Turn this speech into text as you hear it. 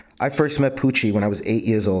I first met Poochie when I was 8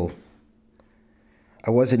 years old.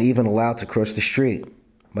 I wasn't even allowed to cross the street.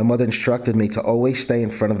 My mother instructed me to always stay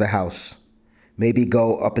in front of the house, maybe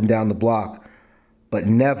go up and down the block, but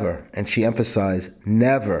never, and she emphasized,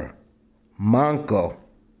 never, manco,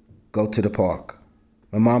 go to the park.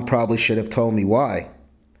 My mom probably should have told me why,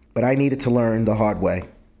 but I needed to learn the hard way.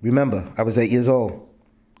 Remember, I was 8 years old.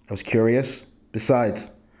 I was curious.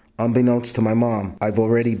 Besides, unbeknownst to my mom, I've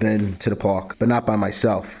already been to the park, but not by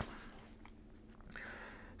myself.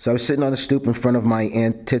 So I was sitting on the stoop in front of my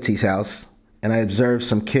Aunt Titsy's house, and I observed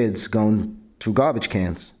some kids going through garbage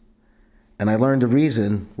cans. And I learned the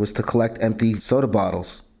reason was to collect empty soda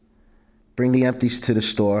bottles, bring the empties to the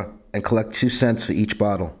store, and collect 2 cents for each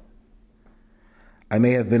bottle. I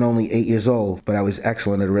may have been only 8 years old, but I was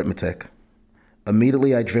excellent at arithmetic.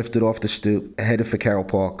 Immediately I drifted off the stoop, headed for Carroll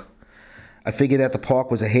Park. I figured that the park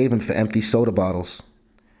was a haven for empty soda bottles.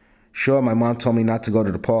 Sure, my mom told me not to go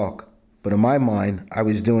to the park, but in my mind, I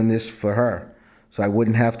was doing this for her, so I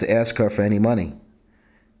wouldn't have to ask her for any money.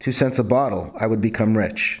 2 cents a bottle, I would become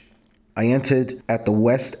rich. I entered at the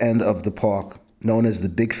west end of the park, known as the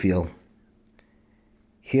Big Field.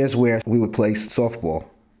 Here's where we would play softball.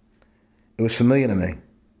 It was familiar to me,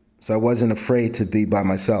 so I wasn't afraid to be by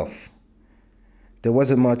myself. There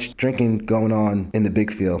wasn't much drinking going on in the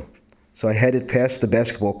Big Field, so I headed past the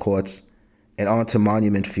basketball courts and onto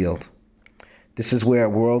Monument Field. This is where a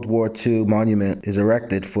World War II monument is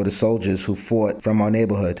erected for the soldiers who fought from our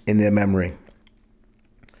neighborhood in their memory.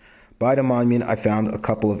 By the monument, I found a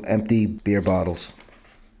couple of empty beer bottles.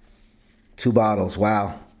 2 bottles,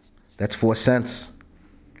 wow, that's 4 cents.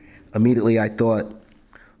 Immediately I thought,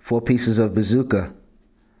 4 pieces of bazooka,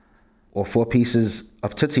 or 4 pieces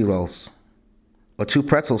of Tootsie Rolls, or 2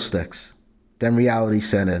 pretzel sticks. Then reality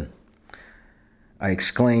set in. I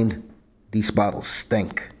exclaimed, these bottles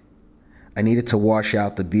stink. I needed to wash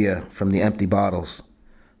out the beer from the empty bottles,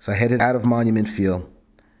 so I headed out of Monument Field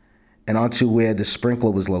and onto where the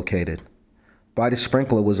sprinkler was located. By the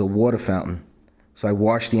sprinkler was a water fountain, so I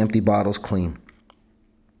washed the empty bottles clean.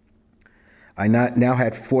 I now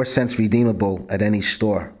had 4 cents redeemable at any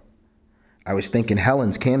store. I was thinking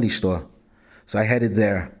Helen's candy store, so I headed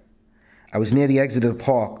there. I was near the exit of the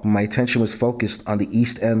park when my attention was focused on the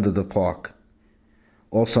east end of the park,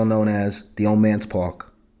 also known as the Old Man's Park,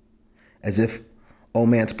 as if Old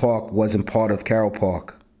Man's Park wasn't part of Carroll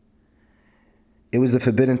Park. It was the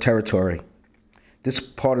forbidden territory. This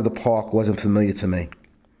part of the park wasn't familiar to me,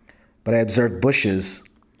 but I observed bushes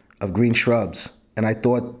of green shrubs, and I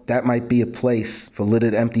thought that might be a place for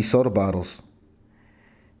littered empty soda bottles.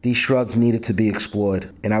 These shrubs needed to be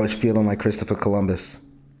explored, and I was feeling like Christopher Columbus.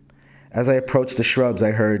 As I approached the shrubs,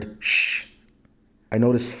 I heard, shh. I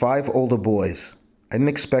noticed 5 older boys. I didn't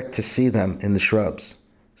expect to see them in the shrubs,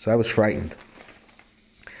 so I was frightened.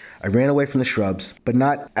 I ran away from the shrubs, but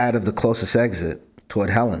not out of the closest exit,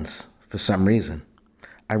 toward Helen's, for some reason.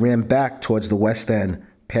 I ran back towards the west end,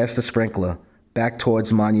 past the sprinkler, back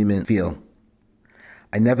towards Monument Field.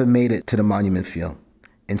 I never made it to the Monument Field.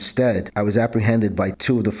 Instead, I was apprehended by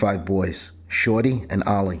 2 of the 5 boys, Shorty and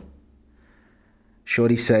Ollie.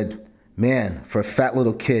 Shorty said, man, for a fat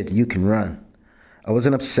little kid, you can run. I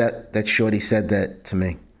wasn't upset that Shorty said that to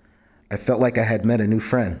me. I felt like I had met a new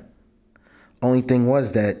friend. Only thing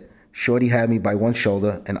was that Shorty had me by one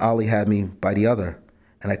shoulder and Ollie had me by the other,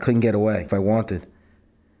 and I couldn't get away if I wanted,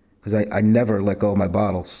 because I never let go of my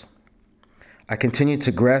bottles. I continued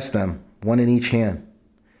to grasp them, one in each hand.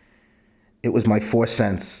 It was my 4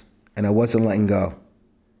 cents, and I wasn't letting go.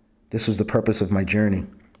 This was the purpose of my journey.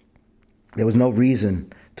 There was no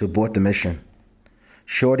reason to abort the mission.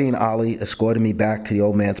 Shorty and Ollie escorted me back to the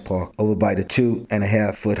Old Man's Park, over by the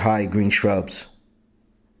 2.5-foot high green shrubs.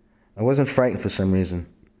 I wasn't frightened for some reason.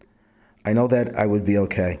 I know that I would be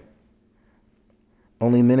okay.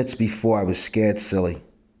 Only minutes before, I was scared silly,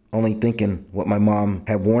 only thinking what my mom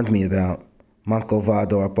had warned me about, manco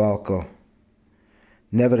vado a palco,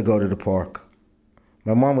 never to go to the park.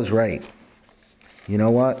 My mom was right. You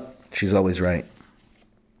know what? She's always right.